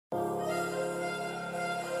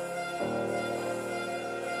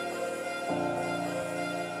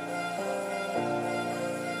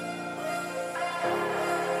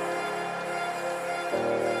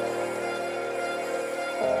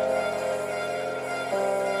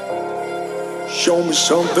Show me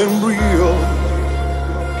something real.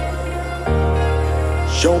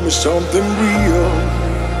 Show me something real.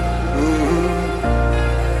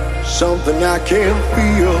 Something I can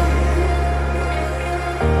feel.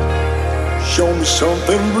 Show me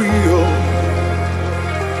something real.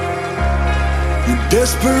 You're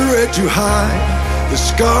desperate to hide the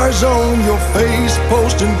scars on your face,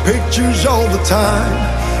 posting pictures all the time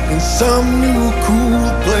in some new cool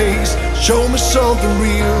place. Show me something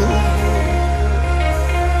real.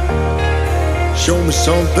 Show me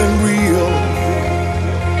something real.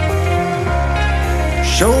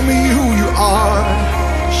 Show me who you are.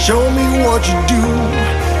 Show me what you do.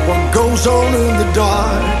 What goes on in the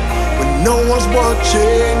dark when no one's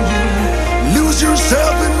watching you. Lose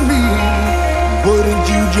yourself in me. Wouldn't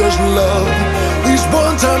you just love this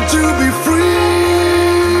one time to be free?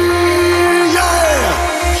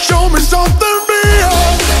 Yeah! Show me something real.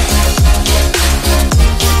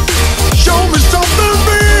 Show me something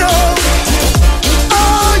real.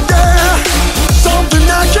 Oh yeah, something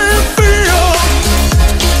I can feel.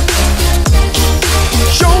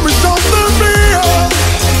 Show me something real.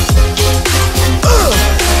 Show me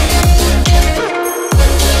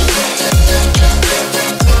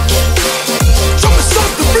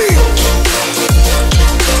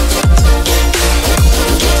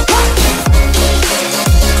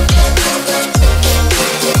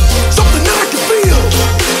real. Something I can feel.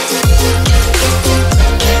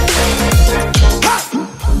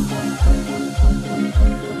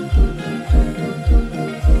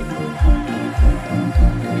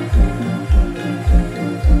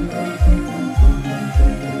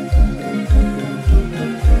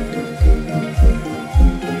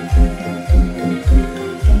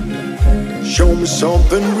 Show me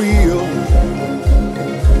something real.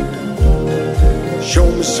 Show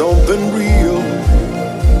me something real.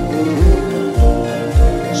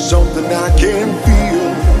 Something I can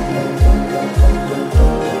feel.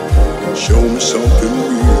 Show me something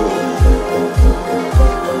real.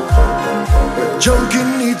 A junkie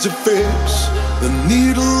needs a fix. The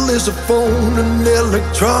needle is a phone, an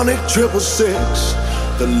electronic 666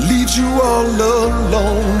 that leaves you all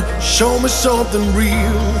alone. Show me something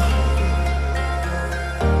real.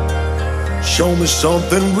 Show me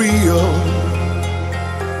something real.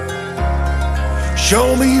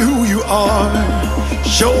 Show me who you are.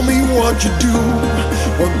 Show me what you do.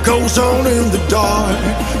 What goes on in the dark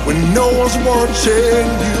when no one's watching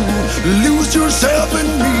you. Lose yourself in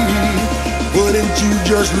me. Wouldn't you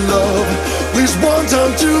just love this one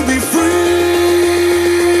time to be free?